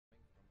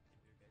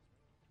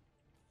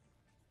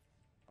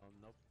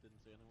Nope,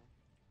 didn't see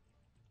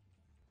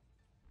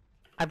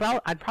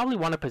anyone. I'd probably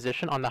want a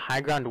position on the high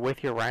ground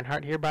with your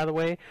Reinhardt here, by the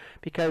way,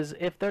 because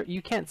if there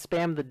you can't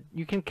spam the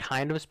you can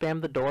kind of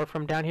spam the door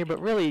from down here, but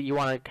really you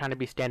want to kind of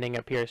be standing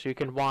up here so you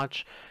can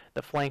watch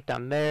the flank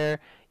down there.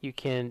 You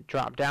can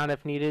drop down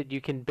if needed. You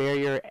can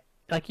barrier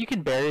you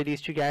can bury these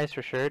two guys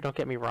for sure. Don't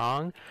get me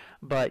wrong,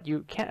 but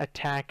you can't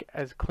attack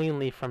as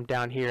cleanly from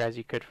down here as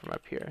you could from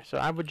up here. So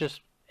I would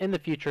just in the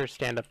future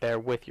stand up there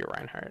with your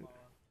Reinhardt.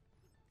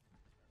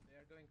 They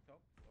are going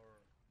top or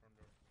from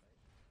the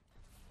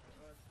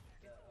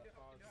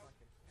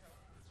side?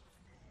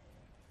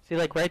 See,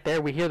 like right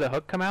there, we hear the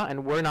hook come out,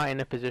 and we're not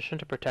in a position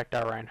to protect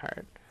our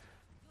Reinhardt.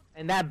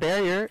 And that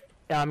barrier,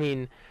 I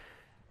mean,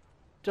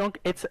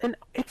 it's an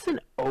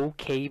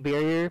okay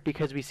barrier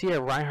because we see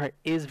our Reinhardt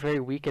is very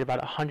weak at about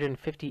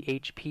 150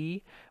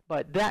 HP,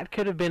 but that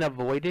could have been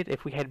avoided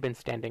if we had been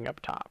standing up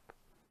top.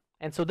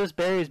 And so this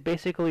barrier is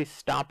basically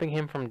stopping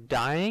him from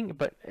dying,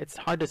 but it's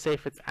hard to say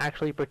if it's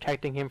actually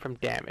protecting him from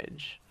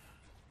damage.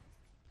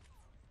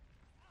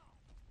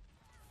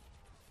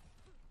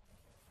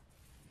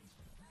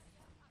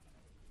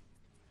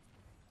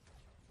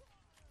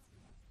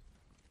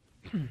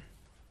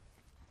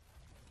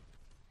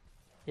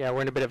 Yeah,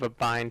 we're in a bit of a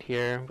bind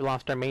here. We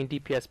lost our main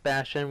DPS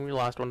Bastion. We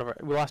lost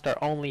our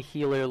only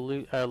healer,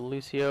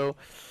 Lucio.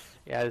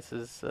 Yeah, this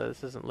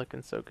isn't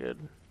looking so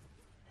good.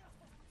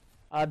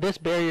 This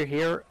barrier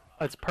here,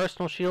 it's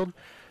personal shield.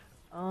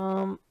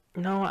 No,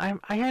 I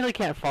really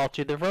can't fault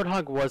you. The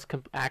Roadhog was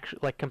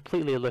actually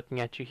completely looking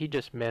at you. He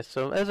just missed.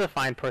 So it was a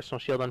fine personal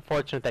shield.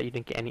 Unfortunate that you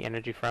didn't get any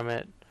energy from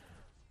it.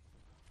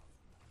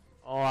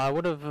 Oh, I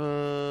would have.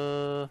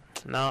 No,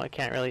 I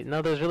can't really.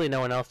 No, there's really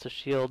no one else to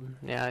shield.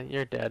 Yeah,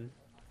 you're dead.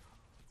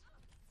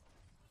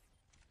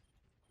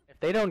 If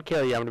they don't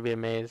kill you, I'm gonna be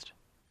amazed.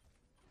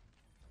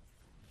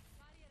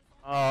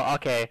 Oh,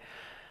 okay.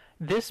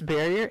 This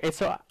barrier,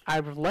 so I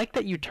like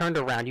that you turned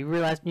around. You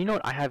realized, you know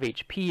what, I have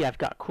HP, I've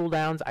got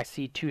cooldowns, I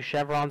see 2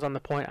 chevrons on the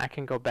point, I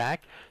can go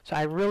back. So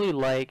I really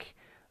like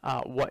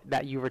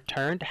that you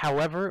returned.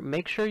 However,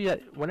 make sure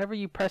that whenever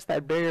you press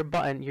that barrier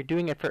button, you're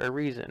doing it for a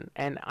reason.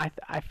 And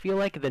I feel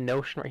like the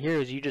notion right here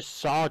is you just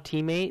saw a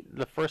teammate,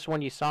 the first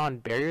one you saw,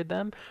 and barriered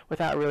them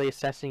without really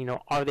assessing, you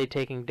know, are they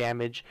taking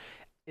damage?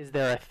 Is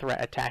there a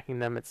threat attacking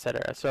them,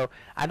 etc. So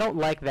I don't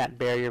like that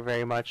barrier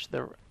very much.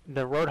 The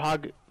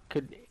Roadhog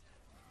could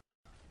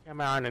come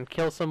out and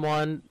kill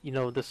someone. You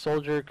know, the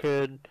soldier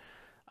could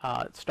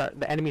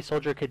the enemy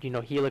soldier could, you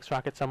know, helix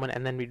rocket someone,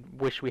 and then we'd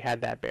wish we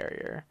had that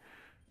barrier.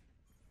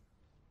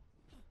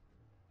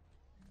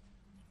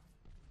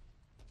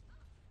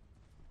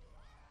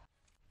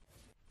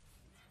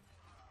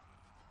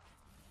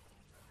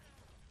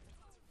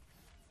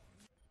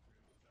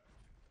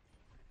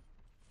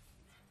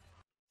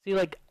 See,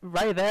 like,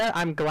 right there,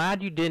 I'm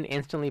glad you didn't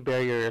instantly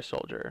barrier your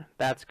soldier.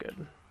 That's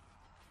good.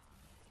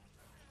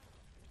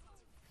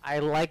 I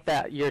like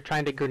that you're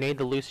trying to grenade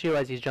the Lucio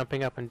as he's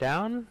jumping up and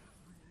down.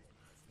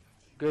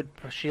 Good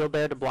shield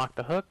there to block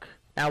the hook.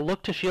 Now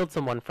look to shield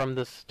someone from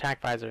this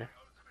attack visor.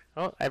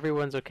 Oh,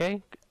 everyone's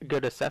okay.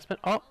 Good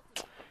assessment. Oh,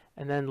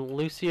 and then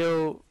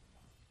Lucio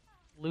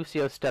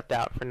stepped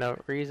out for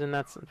no reason.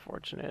 That's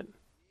unfortunate.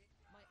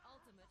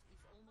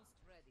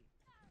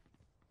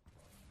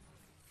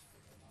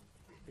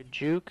 Good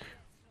juke.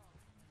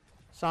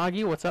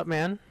 Soggy, what's up,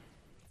 man?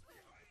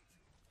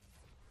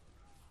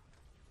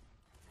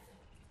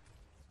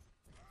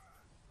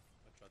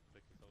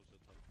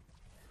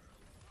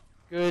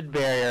 Good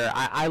barrier.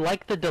 I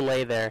like the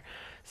delay there.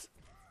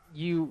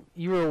 You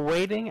were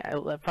waiting,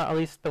 at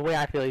least the way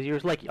I feel is you were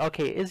like,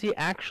 okay, is he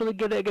actually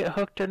gonna get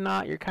hooked or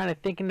not? You're kind of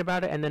thinking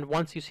about it, and then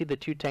once you see the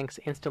 2 tanks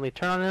instantly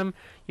turn on him,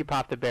 you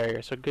pop the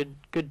barrier. So good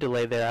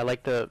delay there. I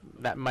like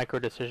that micro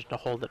decision to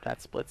hold it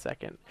that split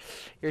second.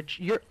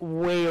 You're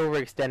way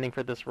overextending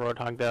for this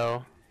Roadhog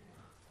though.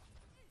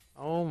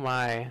 Oh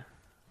my.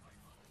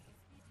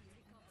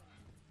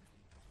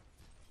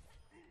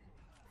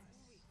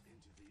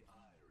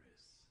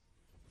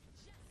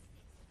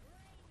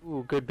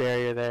 Ooh, good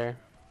barrier there.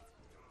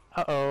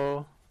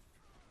 Uh-oh.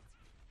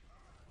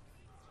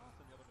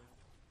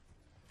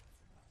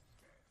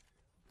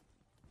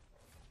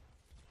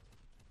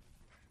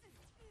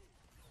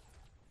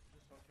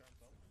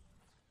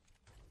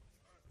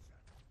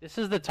 This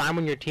is the time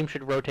when your team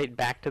should rotate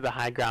back to the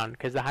high ground,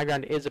 because the high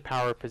ground is a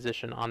power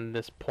position on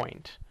this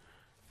point.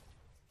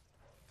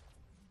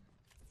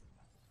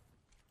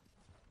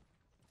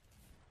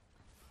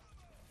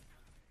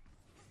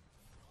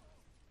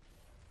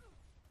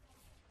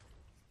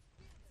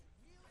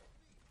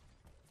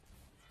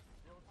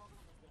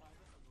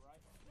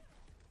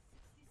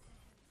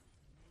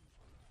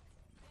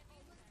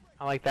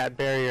 I like that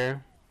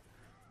barrier.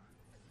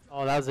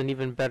 Oh, that was an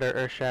even better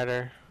Earth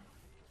Shatter.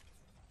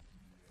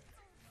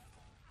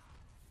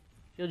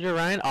 Shield your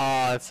Ryan?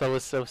 Oh, it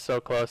was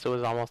so close. It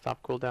was almost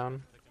off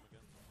cooldown.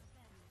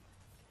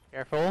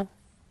 Careful.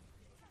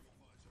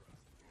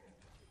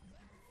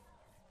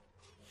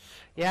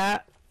 Yeah,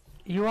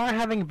 you are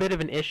having a bit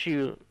of an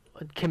issue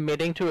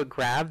committing to a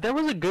grab. There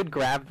was a good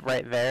grab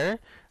right there.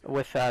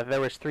 with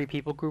there was 3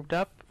 people grouped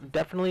up.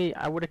 Definitely,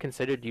 I would have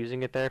considered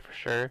using it there for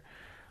sure.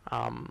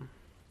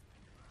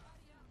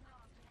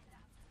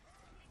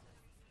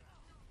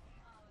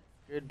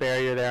 Good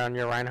barrier there on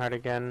your Reinhardt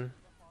again.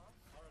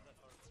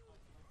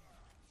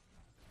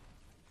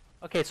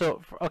 Okay,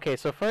 so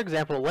for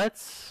example,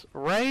 let's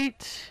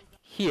right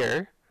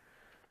here.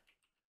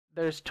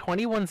 There's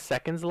 21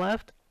 seconds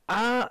left.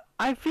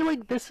 I feel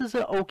like this is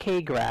an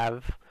okay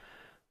grab,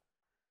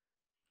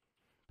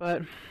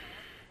 but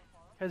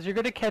because you're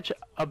gonna catch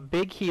a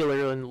big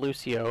healer in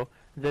Lucio,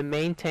 the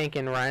main tank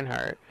in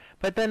Reinhardt,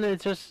 but then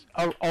it's just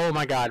oh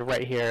my God,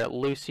 right here,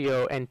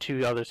 Lucio and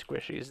 2 other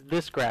squishies.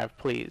 This grab,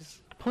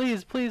 please,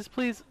 please, please,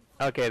 please.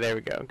 Okay, there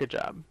we go. Good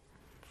job.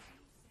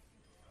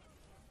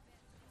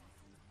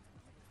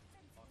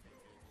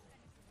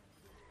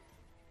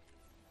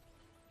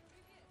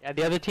 Yeah,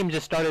 the other team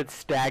just started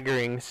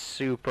staggering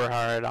super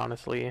hard,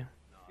 honestly.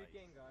 Good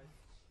game, guys.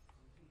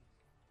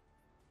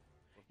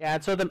 Yeah,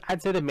 so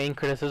I'd say the main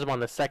criticism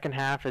on the second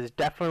half is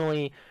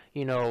definitely,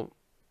 you know,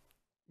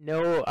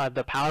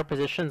 the power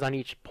positions on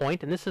each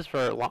point, and this is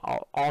for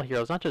all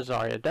heroes, not just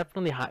Zarya.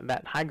 Definitely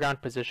that high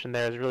ground position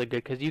there is really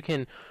good because you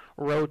can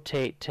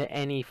rotate to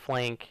any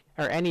flank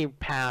or any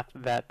path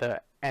that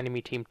the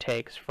enemy team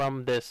takes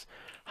from this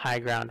high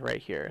ground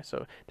right here.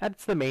 So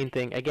that's the main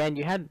thing. Again,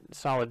 you had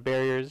solid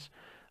barriers.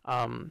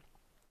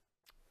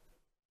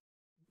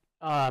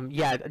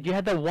 Yeah, you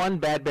had the one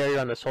bad barrier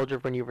on the soldier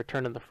when you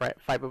returned to the fight,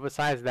 but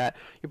besides that,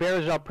 your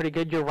barriers are all pretty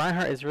good. Your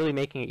Reinhardt is really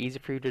making it easy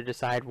for you to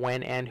decide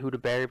when and who to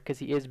barrier because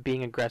he is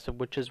being aggressive,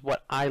 which is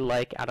what I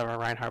like out of a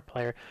Reinhardt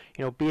player.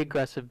 You know, be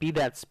aggressive, be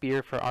that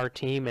spear for our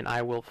team, and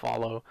I will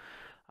follow.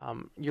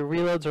 Your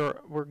reloads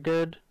were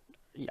good.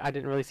 I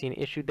didn't really see an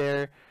issue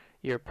there.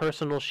 Your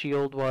personal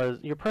shield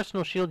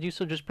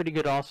usage was pretty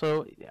good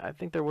also. I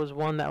think there was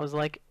one that was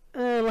like,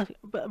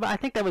 but I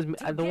think that was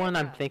the one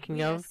I'm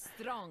thinking of.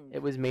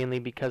 It was mainly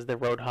because the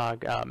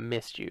Roadhog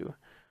missed you.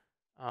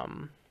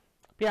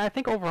 Yeah, I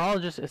think overall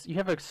just you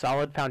have a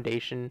solid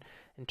foundation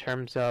in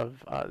terms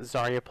of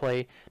Zarya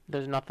play.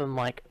 There's nothing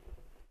like.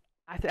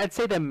 I'd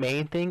say the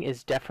main thing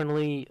is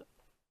definitely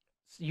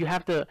you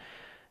have to.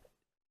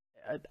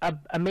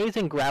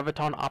 Amazing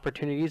graviton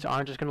opportunities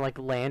aren't just gonna like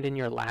land in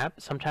your lap.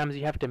 Sometimes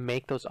you have to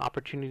make those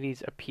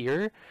opportunities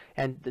appear,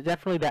 and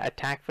definitely that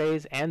attack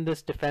phase and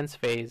this defense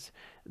phase,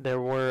 there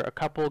were a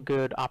couple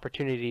good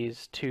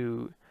opportunities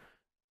to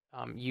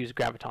use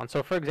graviton.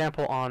 So for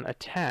example, on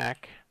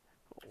attack,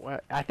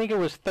 I think it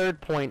was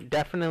 3rd point,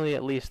 definitely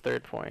at least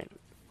 3rd point.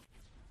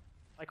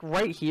 Like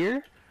right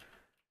here,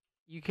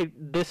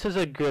 this is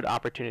a good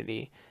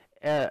opportunity.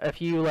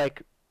 If you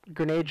like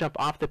grenade jump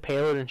off the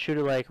payload and shoot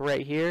it like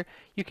right here,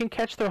 you can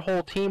catch their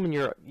whole team, and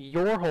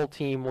your whole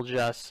team will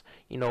just,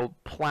 you know,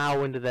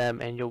 plow into them,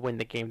 and you'll win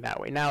the game that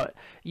way. Now,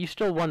 you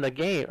still won the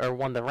game or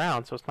won the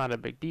round, so it's not a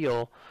big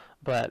deal,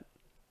 but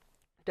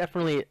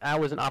definitely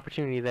that was an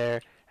opportunity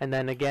there. And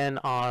then again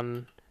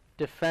on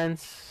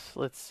defense,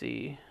 let's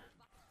see.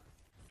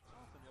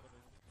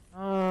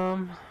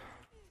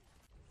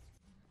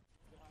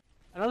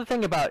 Another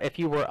thing about if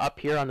you were up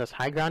here on this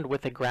high ground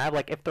with a grab,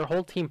 like if their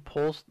whole team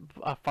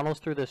funnels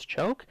through this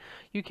choke,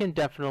 you can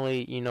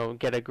definitely, you know,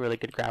 get a really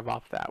good grab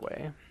off that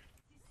way.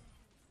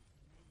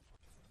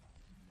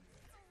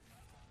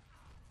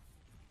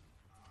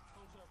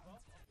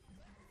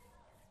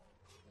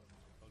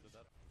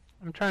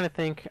 I'm trying to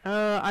think.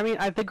 I mean,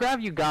 the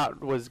grab you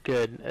got was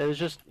good. It was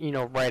just, you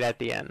know, right at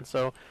the end.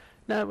 So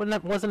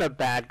that wasn't a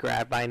bad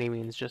grab by any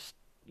means. Just,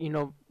 you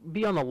know,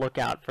 be on the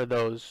lookout for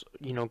those,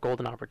 you know,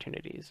 golden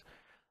opportunities.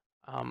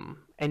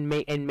 And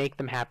make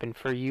them happen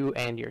for you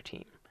and your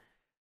team.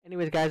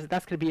 Anyways, guys,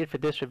 that's going to be it for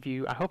this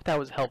review. I hope that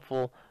was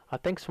helpful.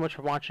 Thanks so much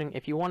for watching.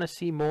 If you want to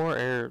see more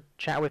or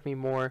chat with me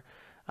more,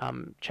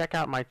 check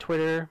out my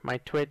Twitter, my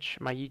Twitch,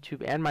 my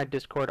YouTube, and my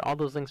Discord. All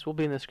those links will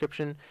be in the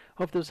description.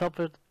 Hope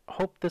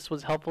this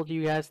was helpful to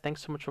you guys.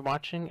 Thanks so much for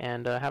watching,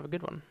 and have a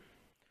good one.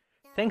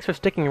 Thanks for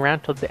sticking around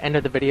till the end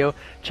of the video.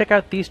 Check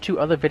out these 2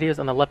 other videos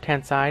on the left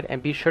hand side,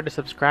 and be sure to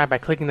subscribe by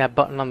clicking that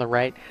button on the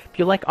right. If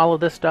you like all of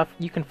this stuff,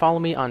 you can follow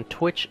me on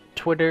Twitch,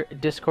 Twitter,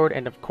 Discord,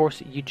 and of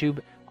course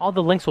YouTube. All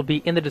the links will be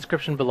in the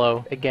description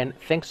below. Again,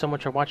 thanks so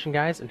much for watching,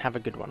 guys, and have a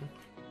good one.